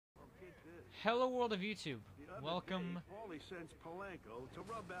Hello world of YouTube. Welcome Paulie sends Polanco to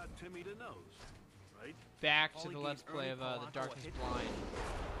rub out Timmy the Nose, right? back to the Let's Play of The Darkness Blind.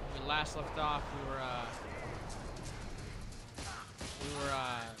 When we last left off, we were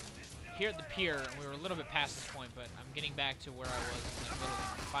here at the pier, and we were a little bit past this point, but I'm getting back to where I was, like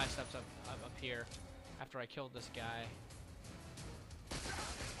literally 5 steps up here, after I killed this guy.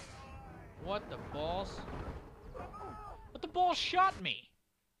 What the balls? What the ball shot me?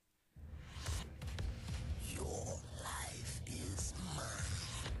 Your life is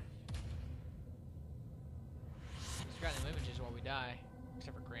mine. Scratch the images while we die,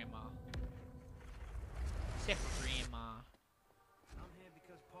 except for Grandma. Except for Grandma. I'm here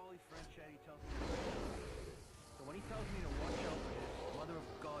because Paulie Franchetti tells me to. So when he tells me to watch out for his mother of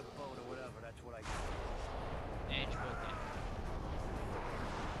God boat or whatever, that's what I do. And you both dead.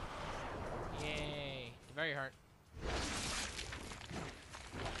 Yay! The very heart.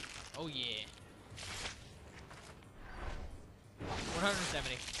 Oh yeah.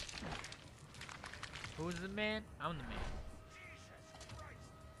 170. Who's the man? I'm the man.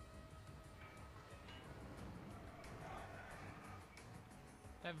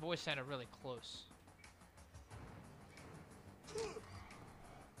 That voice sounded really close. There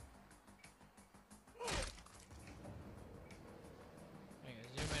you go,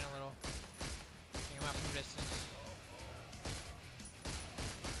 zoom in a little. Take him out from a distance.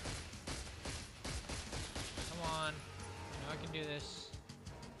 Come on. I know I can do this.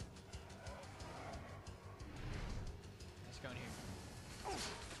 Let's go in here.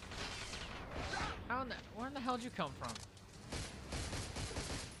 Where in the hell did you come from?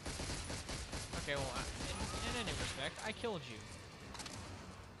 Okay, well, in any respect, I killed you.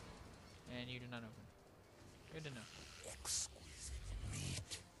 And you did not open. Good to know. Exquisite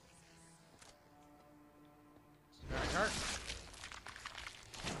meat. It's very hard.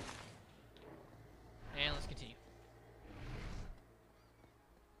 And let's continue.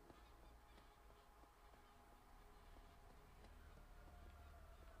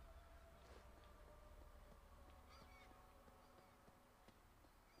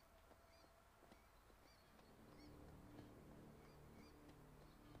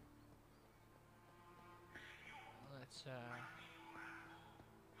 Let's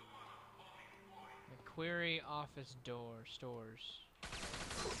McQuarrie office stores.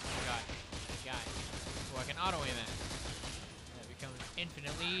 Got it. So I can auto aim it. That becomes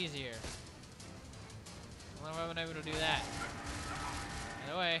infinitely easier. I wonder if I've been able to do that.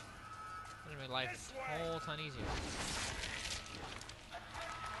 By the way, that'll make life a whole ton easier.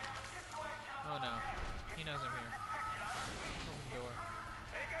 Oh no. He knows I'm here. Open the door.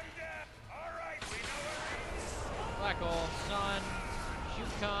 Black hole, sun, you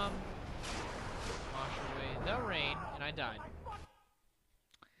come, wash away the rain, and I died.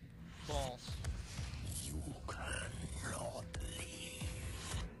 Balls. You cannot leave.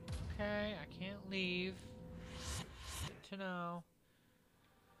 Okay, I can't leave. Good to know.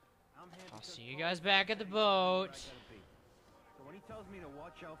 I'm here I'll because see you guys back at the Paulie boat. Franchetti tells me where I gotta be. So when he tells me to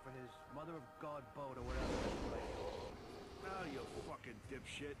watch out for his mother of God boat or whatever, that's what I do. Oh, you fucking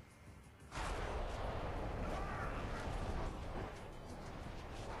dipshit.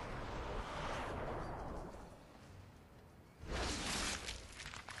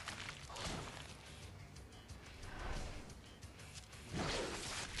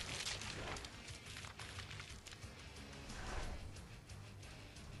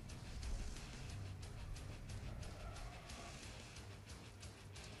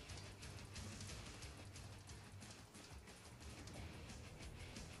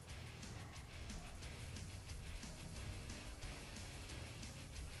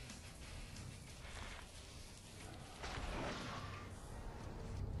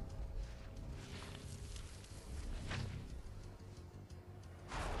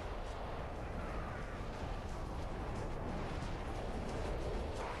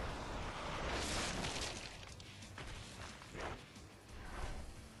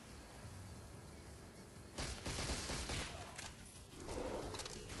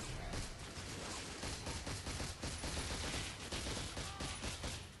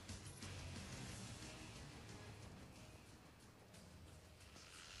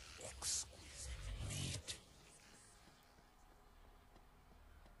 Exquisite meat.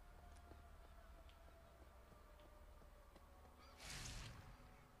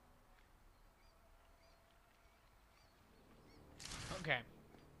 Okay.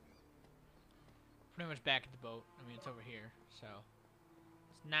 Pretty much back at the boat. I mean, it's over here, so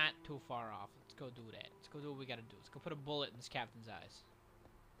it's not too far off. Let's go do that. Let's go do what we gotta do. Let's go put a bullet in this captain's eyes.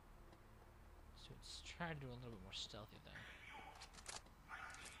 So let's try to do a little bit more stealthy then.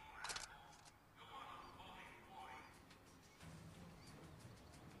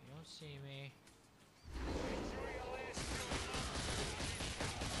 see me. Maybe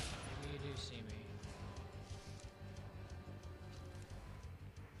you do see me.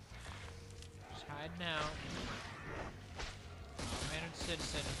 Just hiding out. Well-mannered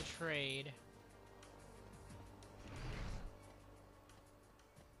citizen of the trade.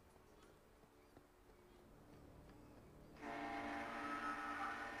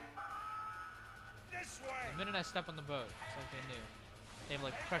 The minute I step on the boat, it's like they knew. They have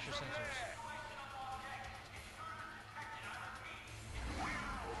like pressure sensors.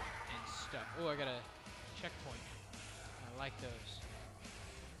 And stuff. Oh, I got a checkpoint. I like those.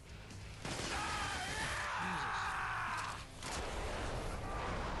 Jesus.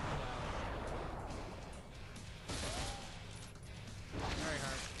 Very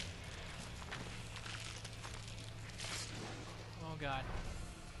hard. Oh god.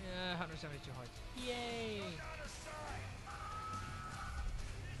 Yeah, 172 hearts. Yay!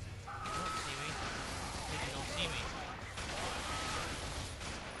 You don't see me. You don't see me.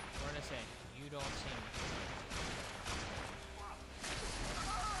 What did I say? You don't see me.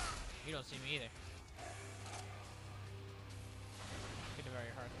 You don't see me either. Get a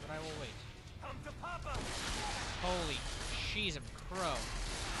very hard, but I will wait. Come to Papa! Holy she's a crow.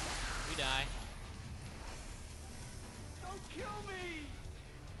 You die. Don't kill me!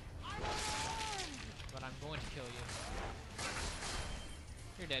 I'm unarmed! But I'm going to kill you.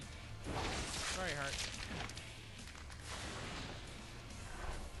 You're dead. Very hard.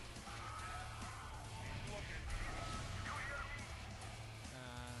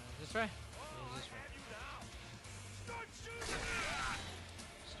 This way? Yeah, this way.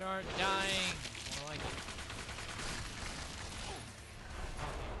 Start dying. More like it.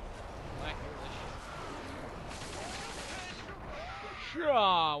 Black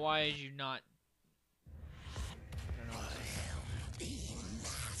Sure. Why did you not? I don't know.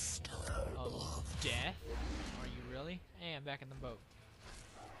 Of death? Are you really? Hey, I'm back in the boat.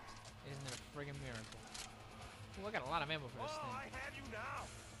 Isn't it a friggin' miracle? Ooh, I got a lot of ammo for this thing. I have you now!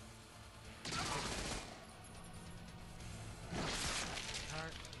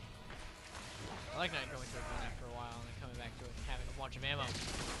 Heart. I like not going to a gun after a while and then coming back to it and having a bunch of ammo.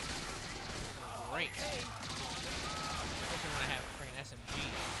 Great. Especially when I have a friggin' SMG.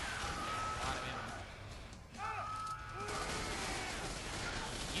 A lot of ammo.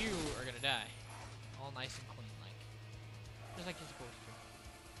 You are gonna die. All nice and clean, like. Just like you're supposed to.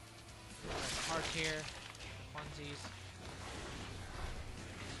 Alright, hearts here. Funsies.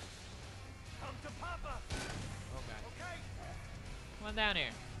 Come to Papa! Oh god. Okay? Come on down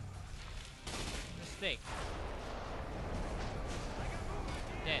here. Mistake.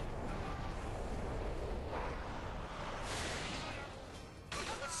 Dead.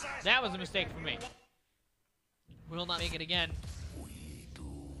 That was a mistake for me. Will not make it again. We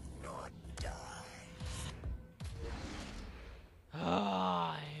do not die.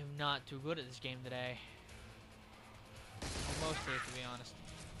 I am not too good at this game today. Well, most days, to be honest.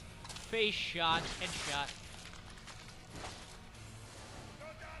 Face shot, headshot.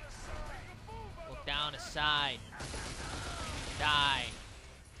 Look down aside. Die.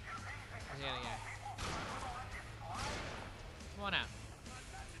 Where's the other guy? Come on out.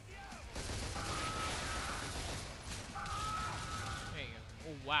 There you go.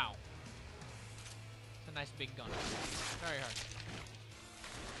 Oh, wow. It's a nice big gun. Very hard.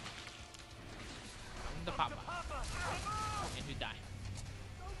 The Papa. And you die.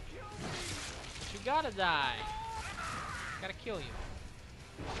 But you gotta die. Gotta kill you.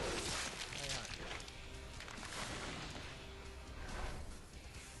 Very hard.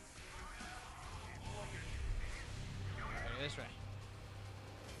 Alright, this way.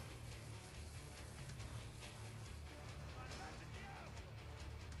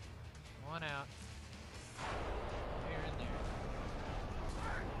 One out. Here and there.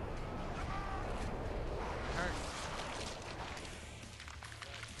 Hurt.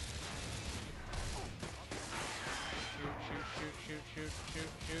 Shoot.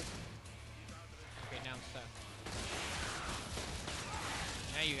 Okay, now I'm stuck.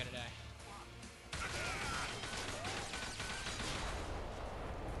 Now you gotta die.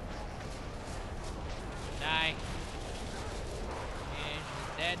 Die. And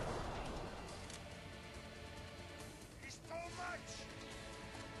she's dead. It's too much!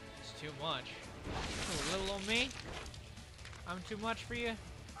 It's too much. A little on me? I'm too much for you?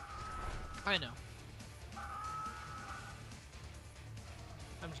 I know.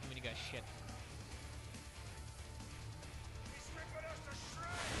 I'm just giving you guys shit. He's ripping us to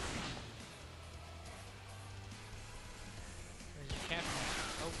shreds! Where's your captain?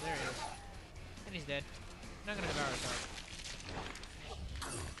 Oh, there he is. And he's dead. I'm not gonna devour his heart.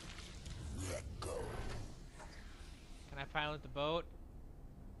 Can I pilot the boat?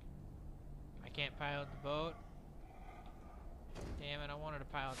 I can't pilot the boat. Damn it, I wanted to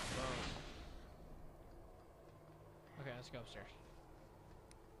pilot the boat. Okay, let's go upstairs.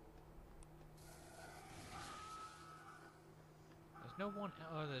 There's no one.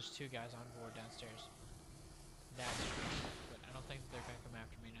 Oh, there's two guys on board downstairs. That's true. But I don't think they're gonna come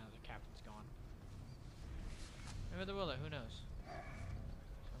after me now that the captain's gone. Maybe they will, though. Who knows?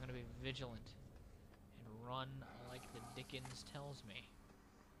 So I'm gonna be vigilant and run like the Dickens tells me.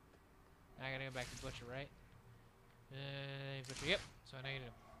 Now I gotta go back to Butcher, right? Butcher, yep. So I know you do.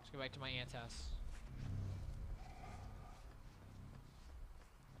 Let's go back to my aunt's house.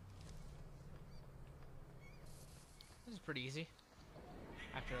 This is pretty easy.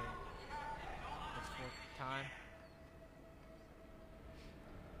 After the fourth time.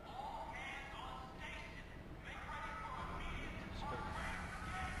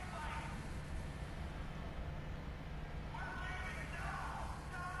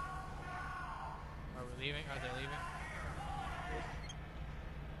 Are we leaving? Are they leaving?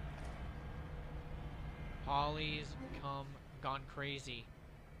 Polly's gone crazy.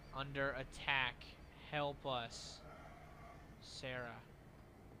 Under attack. Help us. Sarah.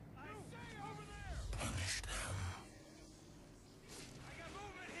 Punish them.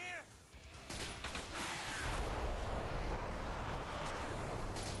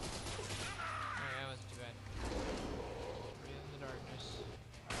 Alright, that wasn't too bad. Breathe in the darkness.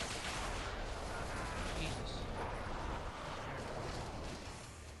 Jesus.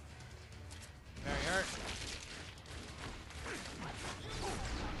 Very hurt.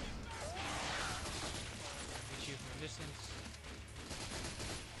 Reach you from a distance.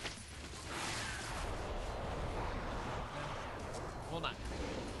 Hold on. Go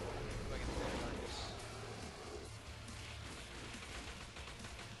back into the darkness.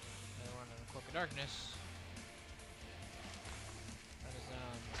 Another one in a cloak of darkness. That is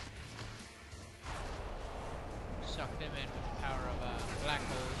suck them in with the power of black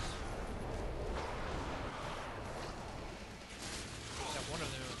holes. Except one of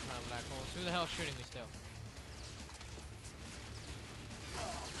them with the power of black holes. Who the hell is shooting me still?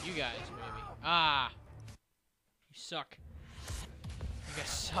 You guys, maybe. Ah! You suck. You guys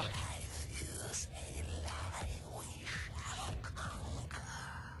suck.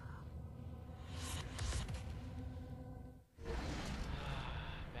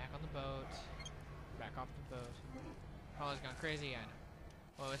 Back on the boat. Back off the boat. Polly's gone crazy, I know.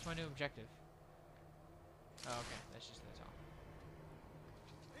 Well, what's my new objective? Oh, okay. That's all.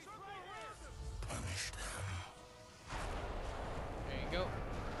 Punish them. There you go.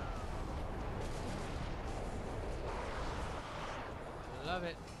 Love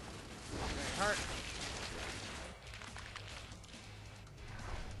it. Very hard.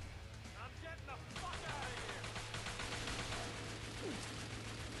 I'm getting the fuck out of here!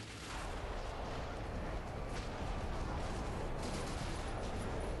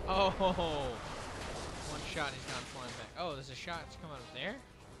 Oh! One shot and he's gone flying back. Oh, there's a shot that's coming up there?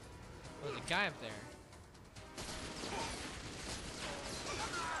 Oh, there's a guy up there.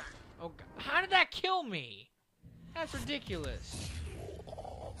 Oh, God. How did that kill me? That's ridiculous.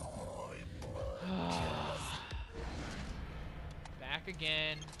 Back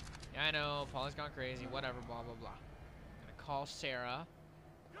again. Yeah, I know. Polly's gone crazy. Whatever. Blah, blah, blah. I'm gonna call Sarah.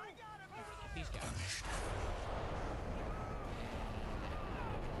 Get these guys.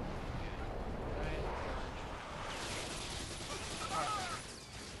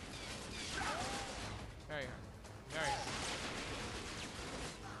 Very hard. Very hard.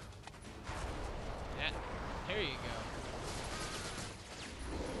 Yeah. There you go.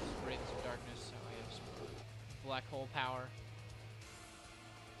 Let's breathe some darkness so I have some black hole power.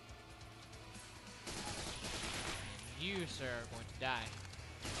 And you, sir, are going to die.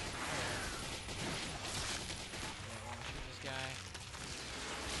 I want to shoot this guy.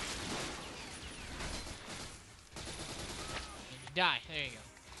 And you die. There you go.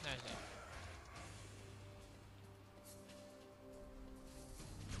 Nice day.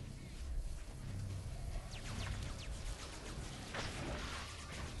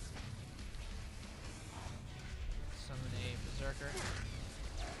 Summon a berserker.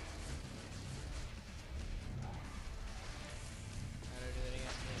 How do I do that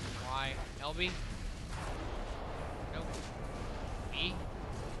again? Y. LB? Nope. B?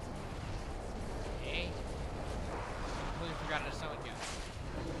 A? Completely forgot how to summon guys.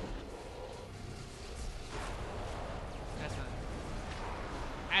 That's not it.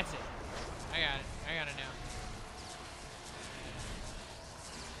 That's it. I got it. I got it now.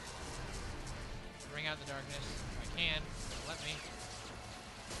 Bring out the darkness. If I can. Let me.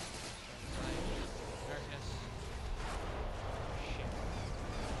 Darkness.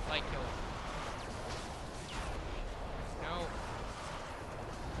 Light killer. No.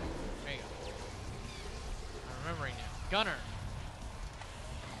 There you go. I'm remembering now. Gunner.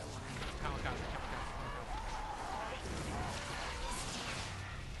 Kamikaze.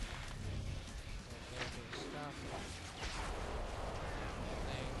 There's stuff.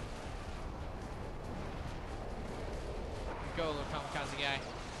 Thing. Go, little kamikaze guy.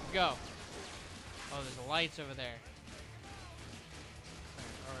 Go. Oh, there's lights over there.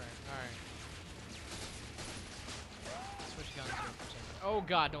 Alright. Switch guns here for a second. Oh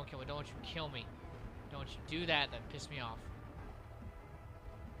god, don't kill me. Don't you kill me. Don't you do that. That pissed me off.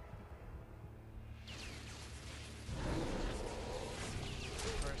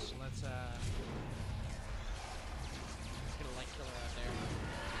 First, let's get a light killer out there.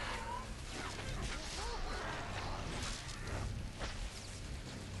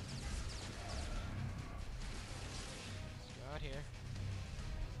 Let's go out here.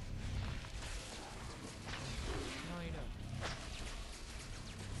 No, you don't.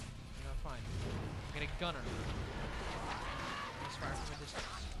 You're not fine. Get a gunner. Let's fire from a distance.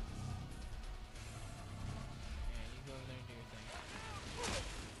 Yeah, you go over there and do your thing.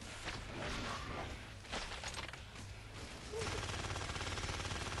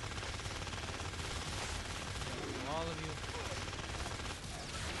 All of you.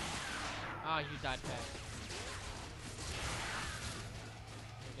 Ah, you died fast.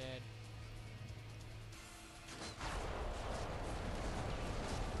 You're dead.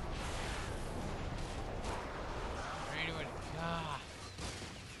 Anyway, ah.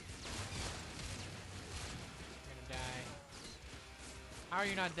 You're gonna die. How are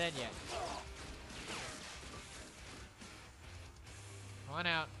you not dead yet? Come on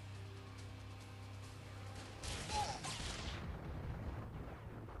out.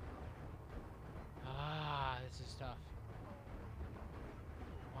 Ah, this is tough.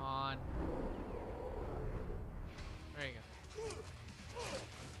 Come on. There you go.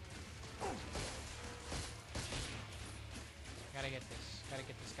 Gotta get this. Gotta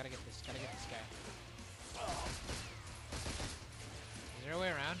get this. Gotta get this. Gotta get this guy. Is there a way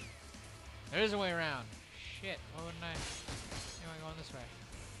around? There is a way around. Shit. Why wouldn't I? Anyway, going this way.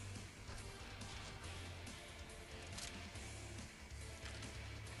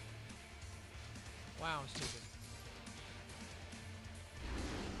 Wow, I'm stupid.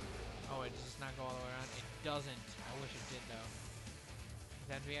 Oh, it does not go all the way around? It doesn't. I wish it did, though.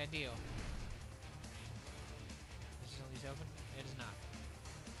 That'd be ideal. Is this at least open? It is not.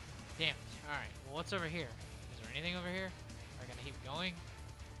 Damn it. Alright, well, what's over here? Is there anything over here? Are I gonna keep going?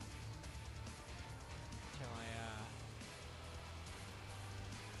 Until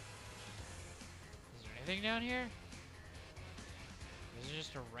Is there anything down here? Is it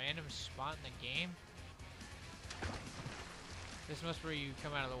just a random spot in the game? This must be where you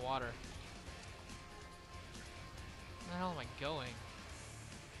come out of the water. Where the hell am I going?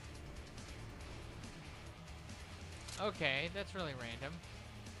 Okay, that's really random.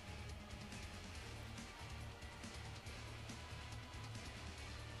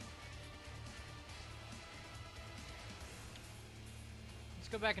 Let's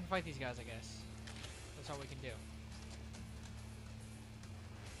go back and fight these guys, I guess. That's all we can do.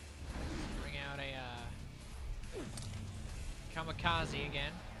 Bring out a kamikaze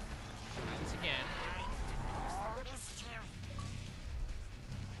again. Once again. Go this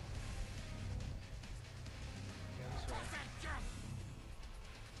way.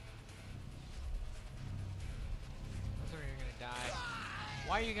 That's where you're gonna die.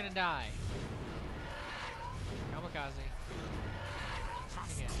 Why are you gonna die? Kamikaze.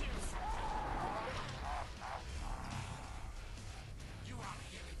 Again.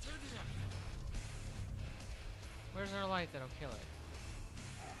 Where's our light that'll kill it?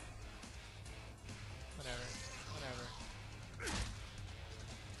 Whatever. Whatever.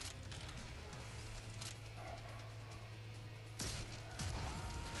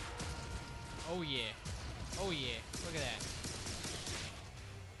 Oh yeah. Oh yeah. Look at that.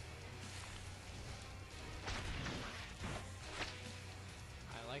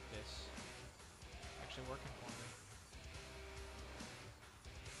 I like this. Actually working for me.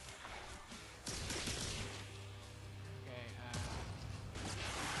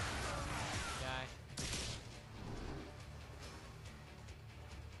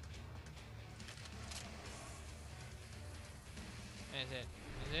 Is it?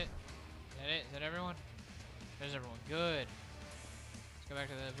 Is it? Is that it? Is that everyone? There's everyone. Good. Let's go back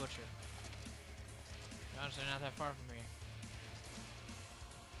to the butcher. Honestly, not that far from here.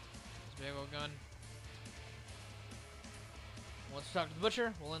 This big old gun. Let's talk to the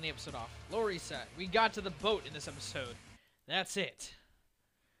butcher. We'll end the episode off. Lower East Side. We got to the boat in this episode. That's it.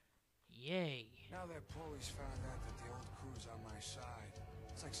 Yay. Now that Paulie's found out that the old crew's on my side,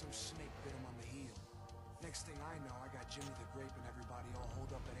 it's like some snake bit him on the heel. Next thing I know, I got Jimmy the Grape and everybody all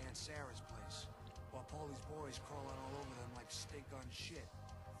holed up at Aunt Sarah's place, while Paulie's boys crawling all over them like stink on shit.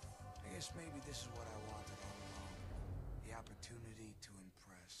 I guess maybe this is what I wanted all along. The opportunity to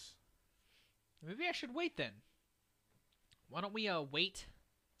impress. Maybe I should wait then. Why don't we wait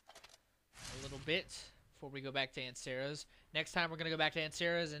a little bit before we go back to Aunt Sarah's. Next time we're going to go back to Aunt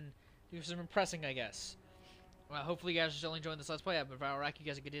Sarah's and do some impressing, I guess. Well, hopefully you guys are still enjoying this Let's Play. I've been Viralrak. You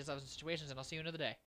guys have good days, lives, and situations, and I'll see you another day.